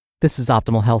This is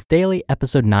Optimal Health Daily,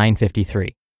 episode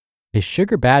 953. Is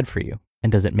sugar bad for you,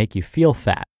 and does it make you feel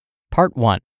fat? Part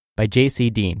 1 by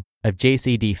Deen of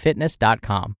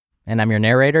JCDfitness.com. And I'm your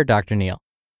narrator, Dr. Neil.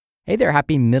 Hey there,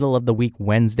 happy middle of the week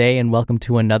Wednesday, and welcome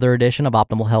to another edition of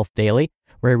Optimal Health Daily,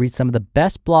 where I read some of the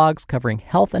best blogs covering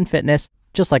health and fitness,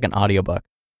 just like an audiobook.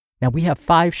 Now, we have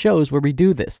 5 shows where we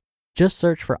do this. Just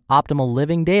search for Optimal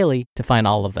Living Daily to find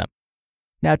all of them.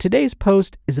 Now, today's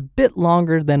post is a bit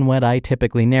longer than what I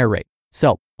typically narrate,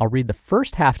 so I'll read the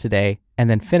first half today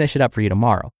and then finish it up for you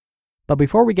tomorrow. But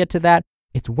before we get to that,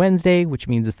 it's Wednesday, which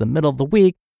means it's the middle of the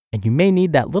week, and you may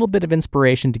need that little bit of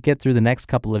inspiration to get through the next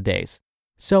couple of days.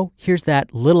 So here's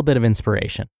that little bit of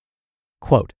inspiration.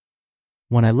 Quote,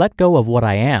 "When I let go of what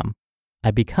I am, I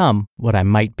become what I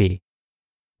might be."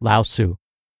 Lao Tzu.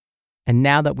 And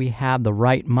now that we have the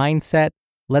right mindset,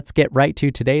 let's get right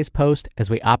to today's post as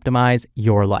we optimize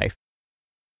your life.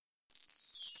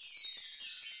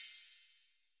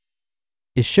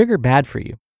 Is sugar bad for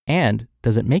you? And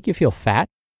does it make you feel fat?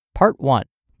 Part 1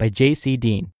 by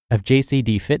Deen of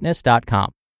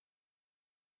JCDfitness.com.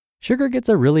 Sugar gets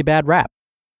a really bad rap.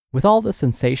 With all the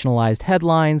sensationalized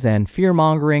headlines and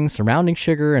fear-mongering surrounding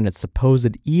sugar and its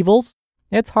supposed evils,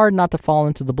 it's hard not to fall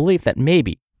into the belief that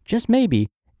maybe, just maybe,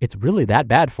 it's really that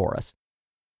bad for us.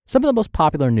 Some of the most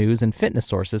popular news and fitness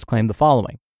sources claim the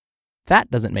following. Fat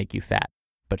doesn't make you fat,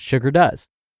 but sugar does.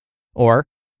 Or,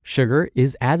 sugar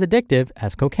is as addictive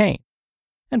as cocaine.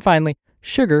 And finally,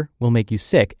 sugar will make you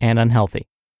sick and unhealthy.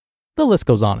 The list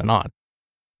goes on and on.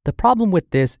 The problem with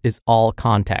this is all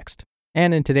context.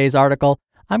 And in today's article,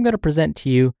 I'm going to present to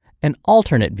you an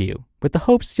alternate view with the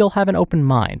hopes you'll have an open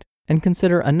mind and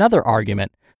consider another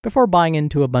argument before buying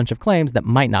into a bunch of claims that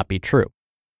might not be true.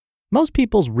 Most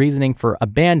people's reasoning for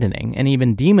abandoning and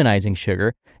even demonizing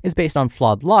sugar is based on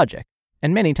flawed logic,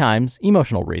 and many times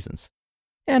emotional reasons.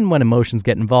 And when emotions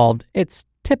get involved, it's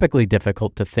typically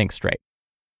difficult to think straight.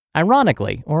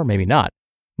 Ironically, or maybe not,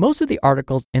 most of the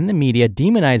articles in the media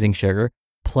demonizing sugar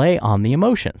play on the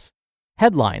emotions.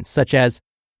 Headlines such as,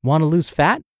 "Want to lose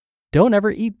fat? Don't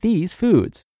ever eat these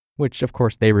foods," which of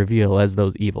course they reveal as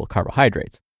those evil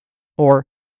carbohydrates. Or,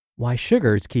 "Why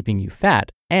sugar is keeping you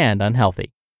fat and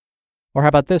unhealthy." Or how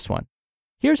about this one?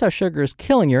 "Here's how sugar is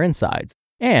killing your insides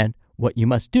and what you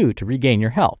must do to regain your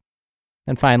health."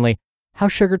 And finally, "How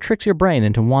sugar tricks your brain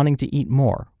into wanting to eat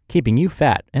more, keeping you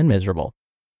fat and miserable."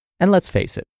 And let's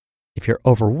face it, if you're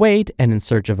overweight and in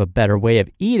search of a better way of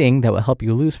eating that will help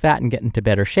you lose fat and get into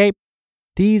better shape,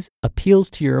 these appeals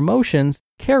to your emotions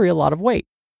carry a lot of weight.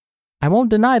 I won't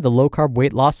deny the low-carb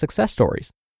weight loss success stories,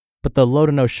 but the low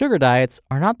to no sugar diets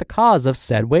are not the cause of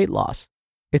said weight loss.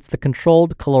 It's the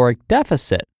controlled caloric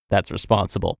deficit that's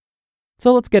responsible.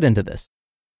 So let's get into this.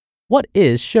 What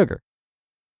is sugar?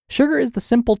 Sugar is the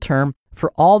simple term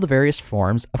for all the various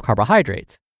forms of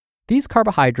carbohydrates. These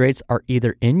carbohydrates are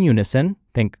either in unison,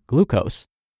 think glucose,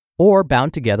 or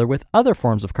bound together with other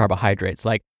forms of carbohydrates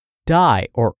like di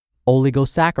or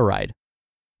oligosaccharide.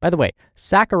 By the way,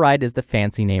 saccharide is the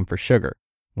fancy name for sugar.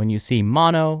 When you see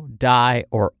mono, di,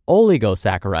 or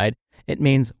oligosaccharide, it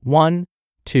means 1,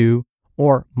 2,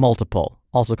 or multiple,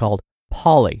 also called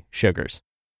polysugars.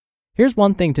 Here's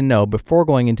one thing to know before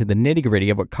going into the nitty-gritty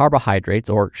of what carbohydrates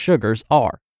or sugars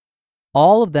are.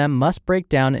 All of them must break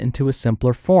down into a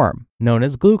simpler form, known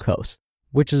as glucose,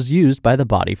 which is used by the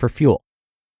body for fuel.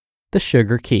 The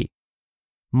sugar key.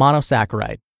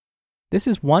 Monosaccharide. This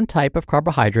is one type of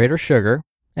carbohydrate or sugar,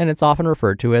 and it's often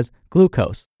referred to as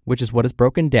glucose, which is what is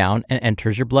broken down and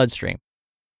enters your bloodstream.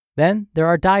 Then there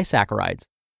are disaccharides.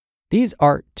 These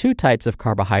are 2 types of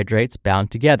carbohydrates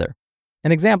bound together.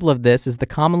 An example of this is the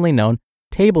commonly known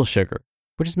table sugar,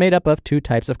 which is made up of 2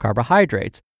 types of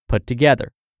carbohydrates put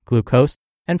together, glucose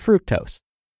and fructose.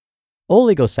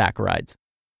 Oligosaccharides.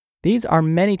 These are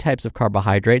many types of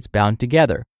carbohydrates bound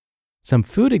together. Some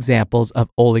food examples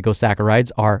of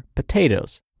oligosaccharides are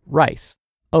potatoes, rice,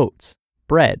 oats,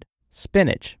 bread,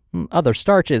 spinach, other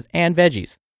starches, and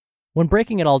veggies. When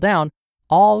breaking it all down,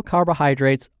 all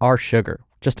carbohydrates are sugar,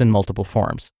 just in multiple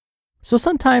forms. So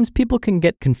sometimes people can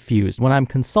get confused when I'm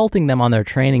consulting them on their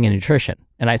training and nutrition,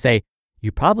 and I say,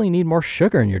 "You probably need more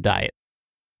sugar in your diet."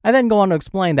 I then go on to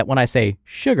explain that when I say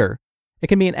sugar, it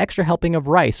can be an extra helping of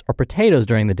rice or potatoes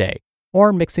during the day,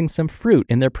 or mixing some fruit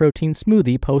in their protein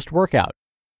smoothie post-workout.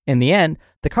 In the end,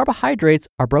 the carbohydrates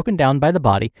are broken down by the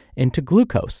body into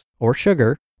glucose, or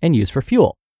sugar, and used for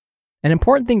fuel. An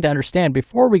important thing to understand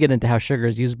before we get into how sugar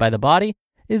is used by the body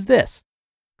is this.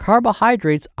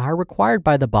 Carbohydrates are required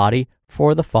by the body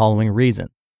for the following reason.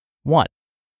 1.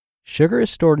 Sugar is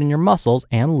stored in your muscles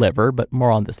and liver, but more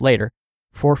on this later,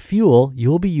 for fuel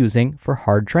you'll be using for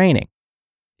hard training.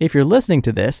 If you're listening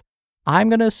to this I'm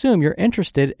going to assume you're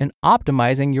interested in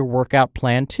optimizing your workout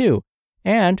plan too,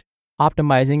 and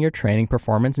optimizing your training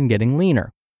performance and getting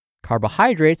leaner.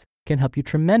 Carbohydrates can help you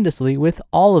tremendously with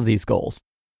all of these goals.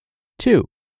 2.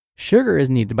 Sugar is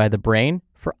needed by the brain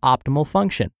for optimal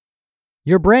function.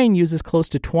 Your brain uses close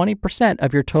to 20%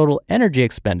 of your total energy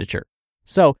expenditure,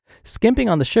 so skimping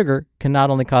on the sugar can not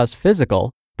only cause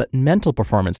physical, but mental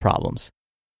performance problems.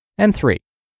 And 3.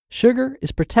 Sugar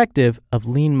is protective of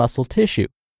lean muscle tissue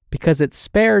because it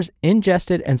spares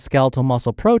ingested and skeletal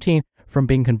muscle protein from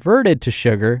being converted to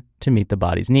sugar to meet the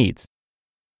body's needs.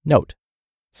 Note,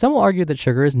 some will argue that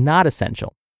sugar is not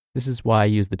essential. This is why I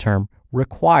used the term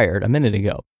required a minute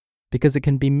ago, because it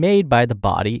can be made by the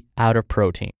body out of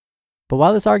protein. But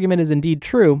while this argument is indeed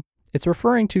true, it's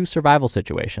referring to survival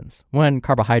situations when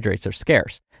carbohydrates are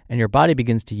scarce and your body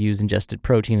begins to use ingested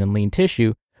protein and lean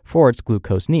tissue for its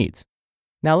glucose needs.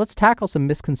 Now let's tackle some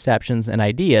misconceptions and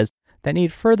ideas that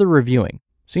need further reviewing,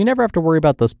 so you never have to worry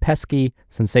about those pesky,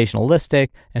 sensationalistic,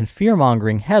 and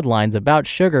fear-mongering headlines about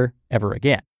sugar ever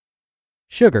again.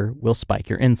 Sugar will spike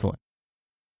your insulin.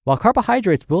 While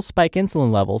carbohydrates will spike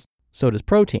insulin levels, so does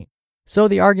protein. So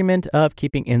the argument of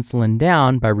keeping insulin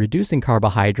down by reducing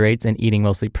carbohydrates and eating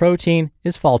mostly protein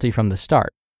is faulty from the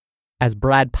start. As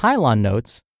Brad Pylon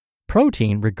notes,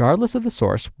 protein, regardless of the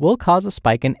source, will cause a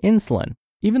spike in insulin,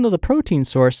 even though the protein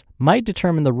source might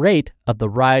determine the rate of the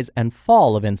rise and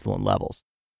fall of insulin levels.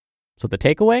 So the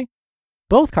takeaway?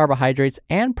 Both carbohydrates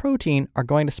and protein are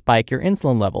going to spike your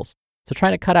insulin levels, so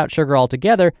trying to cut out sugar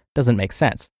altogether doesn't make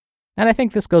sense. And I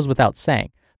think this goes without saying,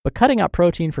 but cutting out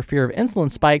protein for fear of insulin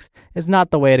spikes is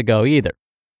not the way to go either.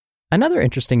 Another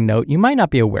interesting note you might not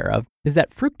be aware of is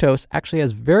that fructose actually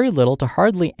has very little to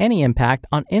hardly any impact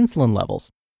on insulin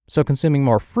levels. So consuming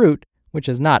more fruit, which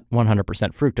is not 100%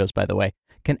 fructose by the way,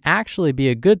 can actually be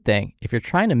a good thing if you're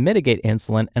trying to mitigate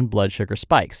insulin and blood sugar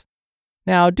spikes.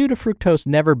 Now, due to fructose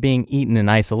never being eaten in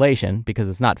isolation because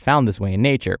it's not found this way in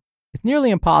nature, it's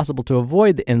nearly impossible to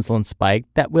avoid the insulin spike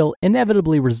that will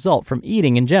inevitably result from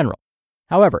eating in general.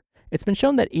 However, it's been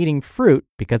shown that eating fruit,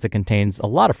 because it contains a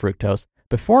lot of fructose,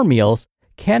 before meals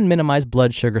can minimize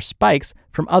blood sugar spikes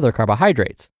from other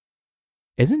carbohydrates.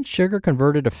 Isn't sugar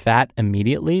converted to fat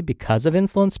immediately because of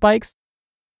insulin spikes?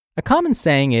 A common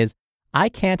saying is, I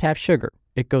can't have sugar,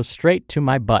 it goes straight to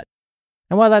my butt.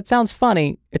 And while that sounds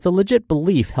funny, it's a legit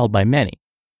belief held by many.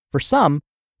 For some,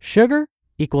 sugar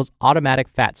equals automatic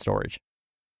fat storage.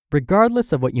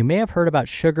 Regardless of what you may have heard about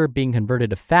sugar being converted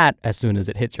to fat as soon as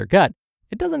it hits your gut,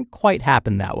 it doesn't quite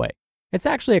happen that way. It's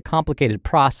actually a complicated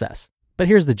process, but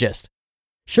here's the gist.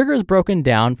 Sugar is broken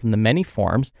down from the many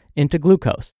forms into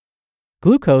glucose.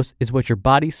 Glucose is what your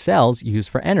body's cells use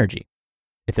for energy.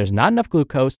 If there's not enough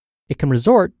glucose, it can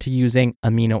resort to using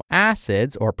amino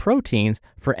acids or proteins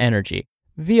for energy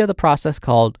via the process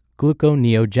called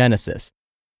gluconeogenesis.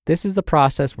 This is the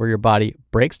process where your body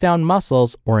breaks down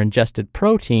muscles or ingested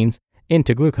proteins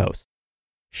into glucose.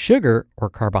 Sugar, or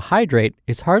carbohydrate,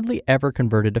 is hardly ever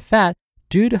converted to fat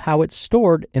due to how it's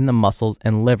stored in the muscles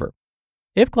and liver.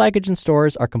 If glycogen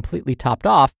stores are completely topped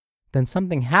off, then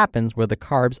something happens where the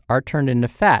carbs are turned into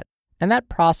fat, and that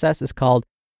process is called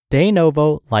de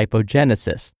novo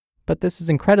lipogenesis, but this is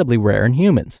incredibly rare in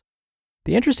humans.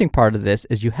 The interesting part of this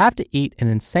is you have to eat an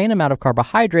insane amount of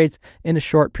carbohydrates in a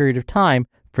short period of time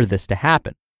for this to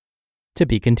happen. To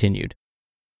be continued.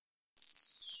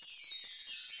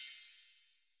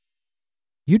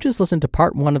 You just listened to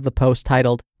part 1 of the post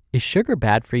titled, Is Sugar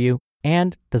Bad for You?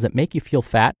 And Does It Make You Feel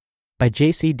Fat? By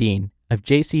Deen of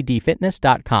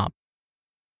JCDfitness.com.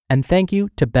 And thank you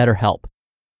to BetterHelp.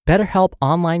 BetterHelp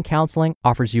Online Counseling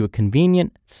offers you a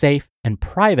convenient, safe, and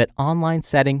private online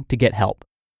setting to get help.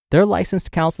 Their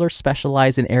licensed counselors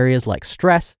specialize in areas like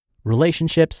stress,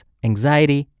 relationships,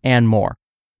 anxiety, and more.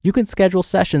 You can schedule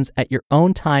sessions at your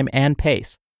own time and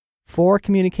pace. 4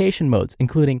 communication modes,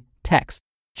 including text,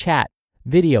 chat,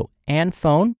 video, and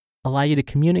phone, allow you to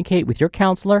communicate with your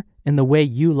counselor in the way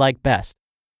you like best.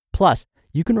 Plus,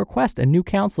 you can request a new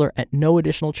counselor at no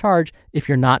additional charge if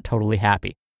you're not totally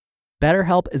happy.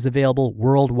 BetterHelp is available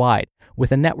worldwide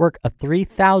with a network of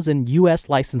 3,000 U.S.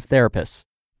 licensed therapists.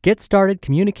 Get started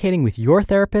communicating with your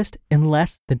therapist in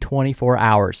less than 24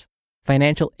 hours.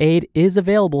 Financial aid is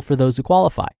available for those who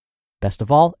qualify. Best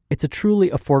of all, it's a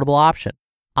truly affordable option.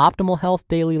 Optimal Health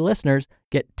Daily listeners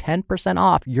get 10%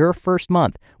 off your first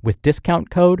month with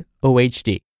discount code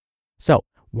OHD. So,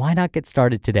 why not get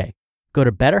started today? Go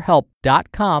to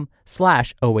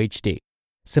betterhelp.com/OHD.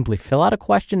 Simply fill out a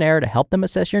questionnaire to help them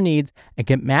assess your needs and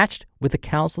get matched with a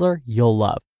counselor you'll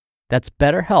love. That's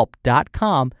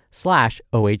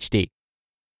betterhelp.com/OHD.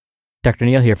 Dr.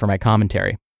 Neal here for my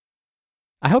commentary.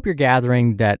 I hope you're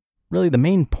gathering that really the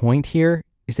main point here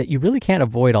is that you really can't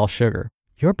avoid all sugar.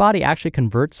 Your body actually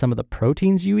converts some of the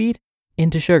proteins you eat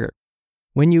into sugar.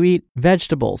 When you eat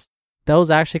vegetables, those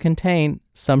actually contain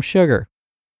some sugar.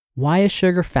 Why is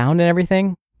sugar found in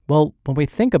everything? Well, when we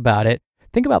think about it,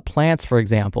 think about plants, for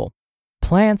example.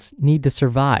 Plants need to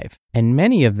survive, and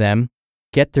many of them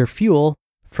get their fuel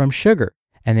from sugar,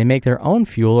 and they make their own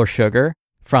fuel or sugar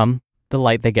from the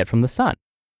light they get from the sun.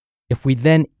 If we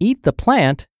then eat the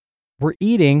plant, we're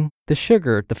eating the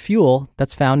sugar, the fuel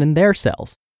that's found in their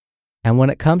cells. And when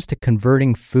it comes to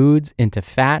converting foods into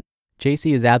fat,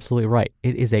 JC is absolutely right.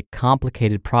 It is a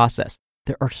complicated process.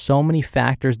 There are so many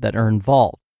factors that are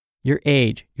involved. Your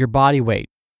age, your body weight,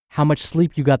 how much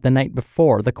sleep you got the night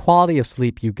before, the quality of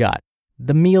sleep you got,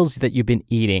 the meals that you've been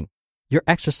eating, your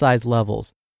exercise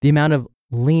levels, the amount of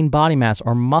lean body mass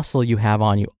or muscle you have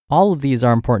on you. All of these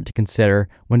are important to consider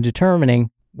when determining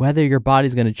whether your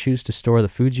body's going to choose to store the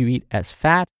foods you eat as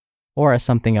fat or as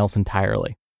something else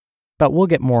entirely. But we'll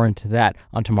get more into that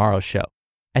on tomorrow's show.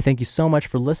 I thank you so much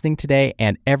for listening today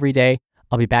and every day.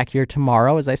 I'll be back here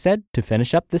tomorrow, as I said, to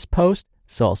finish up this post,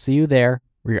 so I'll see you there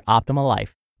where your optimal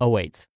life awaits.